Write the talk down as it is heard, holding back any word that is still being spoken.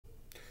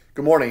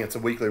Good morning. It's a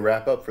weekly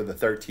wrap up for the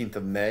 13th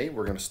of May.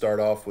 We're going to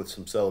start off with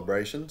some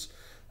celebrations.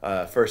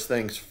 First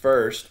things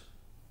first,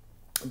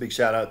 a big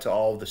shout out to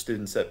all of the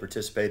students that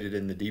participated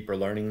in the Deeper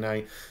Learning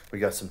Night. We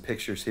got some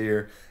pictures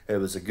here. It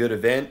was a good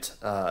event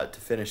to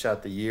finish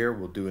out the year.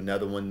 We'll do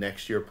another one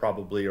next year,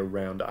 probably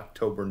around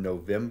October,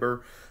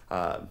 November.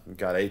 We've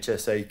got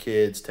HSA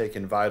kids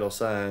taking vital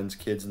signs,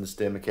 kids in the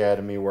STEM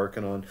Academy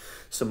working on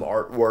some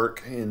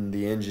artwork in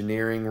the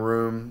engineering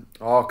room,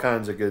 all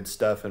kinds of good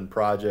stuff and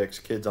projects,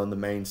 kids on the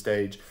main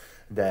stage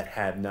that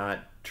have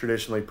not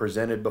traditionally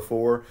presented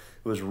before.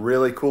 It was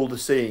really cool to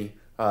see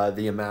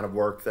the amount of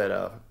work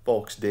that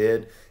folks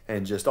did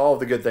and just all of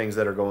the good things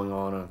that are going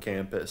on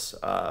campus.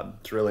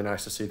 It's really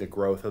nice to see the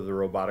growth of the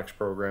robotics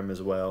program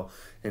as well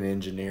in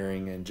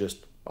engineering and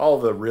just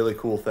all the really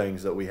cool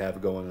things that we have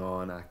going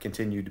on. I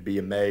continue to be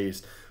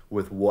amazed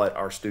with what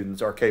our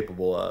students are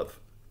capable of.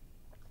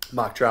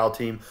 Mock trial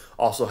team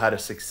also had a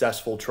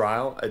successful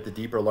trial at the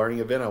Deeper Learning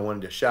event. I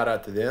wanted to shout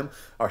out to them.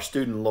 Our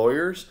student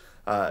lawyers,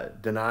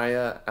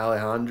 Danaya,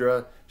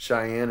 Alejandra,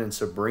 Cheyenne, and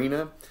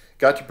Sabrina,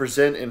 got to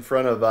present in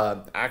front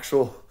of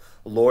actual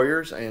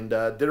lawyers and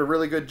did a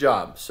really good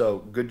job. So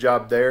good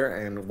job there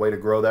and way to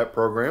grow that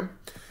program.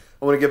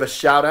 I want to give a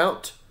shout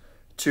out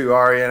to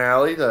Ari and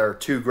Allie, our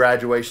two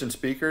graduation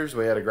speakers.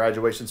 We had a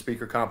graduation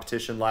speaker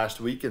competition last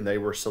week and they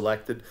were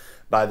selected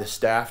by the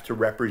staff to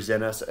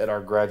represent us at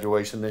our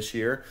graduation this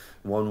year.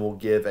 One will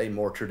give a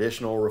more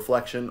traditional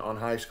reflection on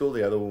high school.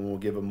 The other one will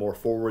give a more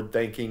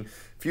forward-thinking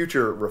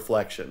future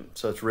reflection.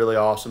 So it's really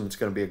awesome. It's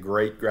going to be a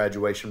great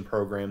graduation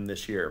program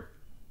this year.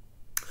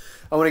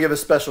 I want to give a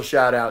special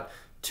shout out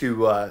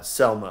to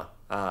Selma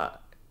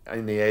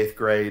in the 8th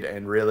grade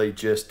and really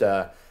just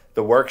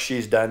the work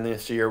she's done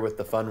this year with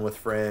the Fun with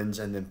Friends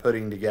and then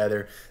putting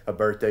together a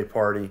birthday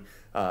party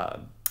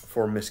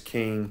for Miss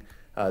King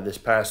this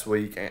past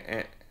week.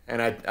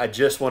 And I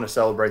just want to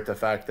celebrate the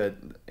fact that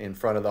in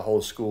front of the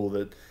whole school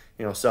that,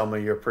 you know, Selma,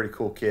 you're a pretty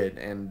cool kid.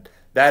 And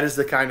that is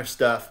the kind of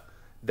stuff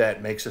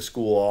that makes a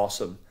school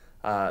awesome.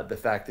 The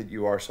fact that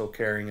you are so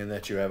caring and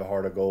that you have a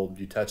heart of gold.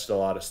 You touched a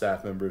lot of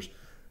staff members.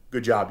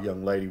 Good job,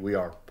 young lady. We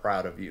are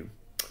proud of you.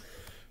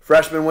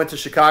 Freshmen went to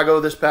Chicago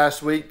this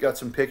past week. Got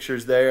some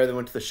pictures there. They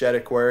went to the Shedd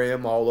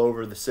Aquarium all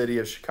over the city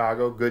of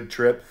Chicago. Good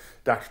trip.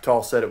 Dr.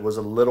 Tall said it was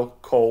a little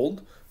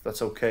cold.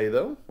 That's okay,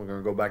 though. We're going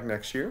to go back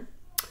next year.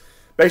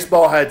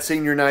 Baseball had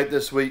senior night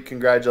this week.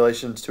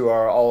 Congratulations to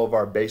all of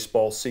our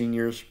baseball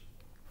seniors.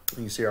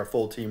 You can see our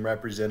full team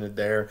represented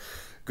there.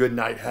 Good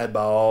night had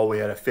by all. We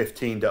had a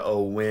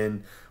 15-0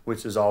 win,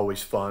 which is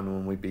always fun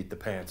when we beat the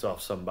pants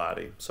off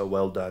somebody. So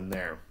well done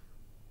there.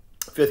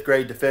 5th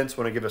grade defense,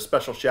 want to give a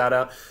special shout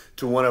out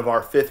to one of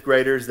our 5th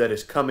graders that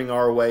is coming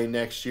our way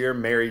next year,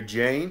 Mary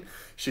Jane.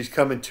 She's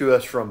coming to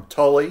us from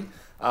Tully.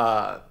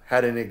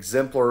 Had an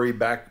exemplary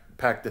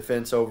backpack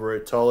defense over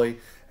at Tully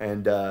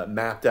and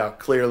mapped out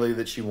clearly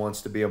that she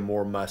wants to be a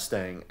more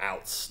Mustang.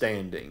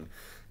 Outstanding.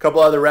 A couple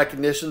other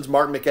recognitions.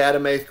 Martin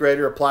McAdam, 8th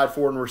grader, applied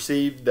for and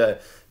received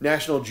the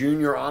National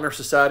Junior Honor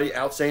Society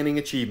Outstanding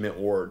Achievement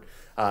Award,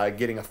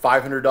 getting a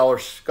 $500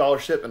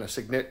 scholarship and a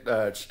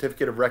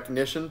certificate of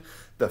recognition.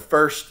 The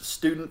first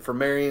student for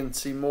Marion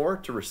C Moore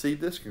to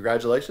receive this.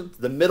 Congratulations.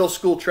 The middle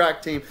school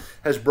track team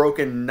has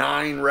broken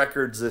 9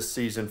 records this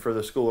season for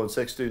the school, and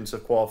 6 students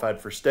have qualified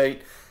for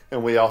state.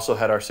 And we also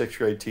had our 6th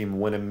grade team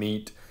win a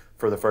meet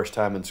for the first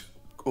time in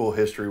school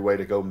history. Way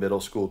to go, middle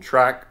school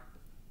track.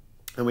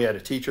 And we had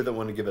a teacher that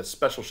wanted to give a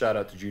special shout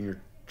out to Junior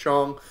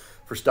Chong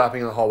for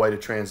stopping in the hallway to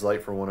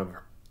translate for one of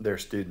their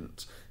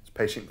students. It's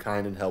patient,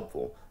 kind, and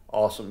helpful.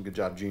 Awesome. Good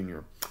job,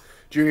 Junior.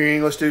 Junior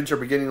English students are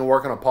beginning to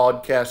work on a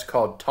podcast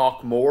called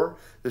Talk More.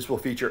 This will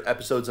feature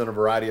episodes on a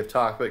variety of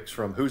topics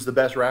from who's the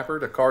best rapper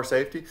to car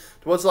safety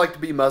to what's it like to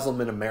be Muslim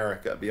in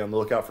America. Be on the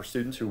lookout for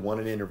students who want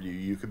an interview.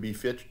 You could be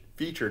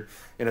featured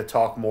in a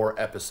Talk More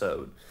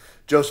episode.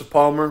 Joseph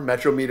Palmer,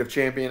 Metro Meet of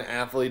Champion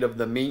Athlete of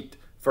the Meet.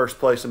 First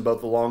place in both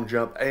the long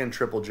jump and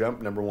triple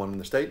jump, number 1 in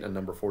the state and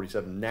number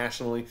 47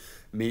 nationally.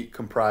 Meet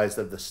comprised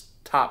of the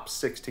top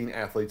 16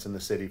 athletes in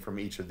the city from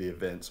each of the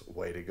events.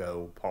 Way to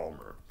go,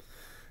 Palmer.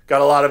 Got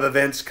a lot of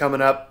events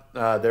coming up.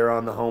 They're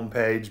on the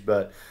homepage,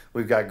 but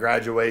we've got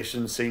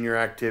graduation, senior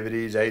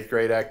activities, 8th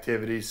grade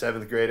activities,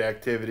 7th grade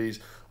activities,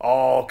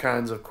 all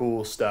kinds of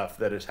cool stuff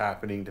that is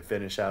happening to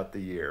finish out the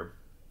year.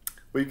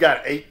 We've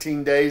got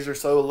 18 days or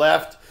so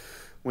left.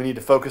 We need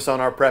to focus on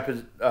our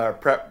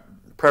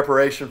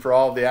preparation for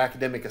all of the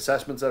academic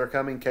assessments that are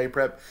coming,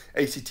 KPREP,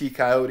 ACT,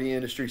 Coyote,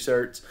 industry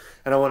certs.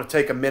 And I want to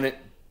take a minute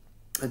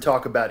and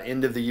talk about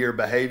end-of-the-year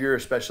behavior,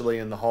 especially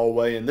in the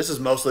hallway. And this is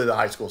mostly the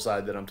high school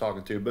side that I'm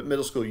talking to, but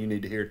middle school you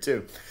need to hear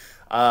too.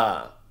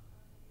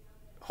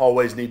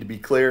 Hallways need to be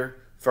clear.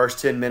 First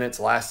 10 minutes,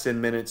 last 10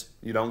 minutes,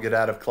 you don't get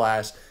out of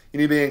class. You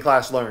need to be in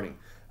class learning.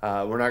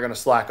 We're not going to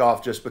slack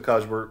off just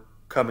because we're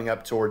coming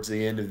up towards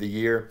the end of the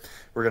year.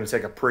 We're going to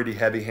take a pretty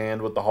heavy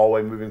hand with the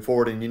hallway moving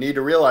forward. And you need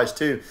to realize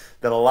too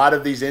that a lot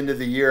of these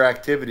end-of-the-year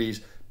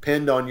activities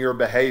depend on your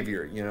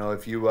behavior. You know,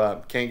 if you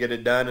can't get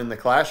it done in the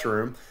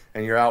classroom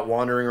and you're out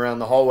wandering around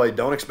the hallway,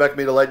 don't expect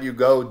me to let you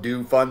go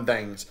do fun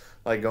things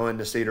like going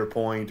to Cedar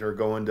Point or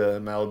going to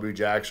Malibu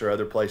Jacks or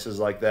other places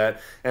like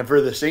that. And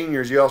for the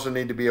seniors, you also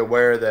need to be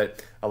aware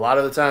that a lot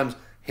of the times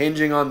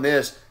hinging on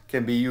this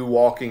can be you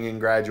walking in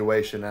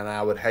graduation, and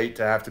I would hate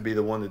to have to be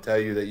the one to tell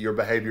you that your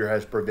behavior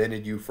has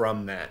prevented you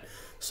from that.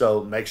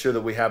 So make sure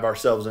that we have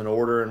ourselves in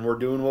order and we're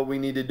doing what we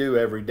need to do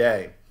every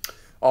day.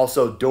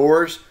 Also,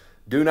 doors.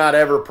 Do not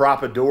ever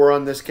prop a door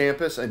on this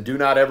campus, and do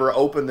not ever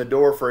open the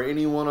door for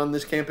anyone on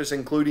this campus,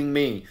 including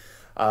me.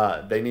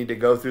 They need to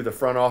go through the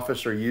front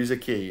office or use a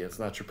key. It's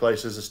not your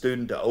place as a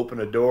student to open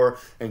a door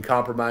and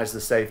compromise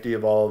the safety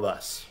of all of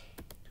us.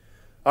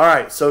 All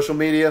right, social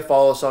media.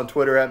 Follow us on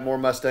Twitter at More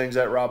Mustangs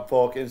at Rob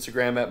Falk,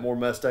 Instagram at More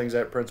Mustangs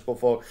at Principal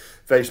Falk,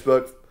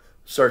 Facebook,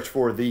 search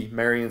for the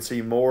Marion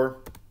C Moore.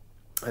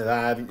 If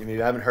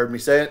you haven't heard me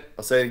say it,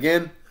 I'll say it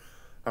again.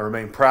 I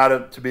remain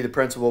proud to be the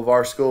principal of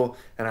our school,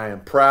 and I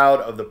am proud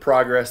of the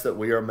progress that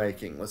we are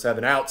making. Let's have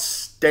an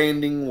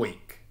outstanding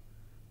week.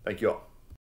 Thank you all.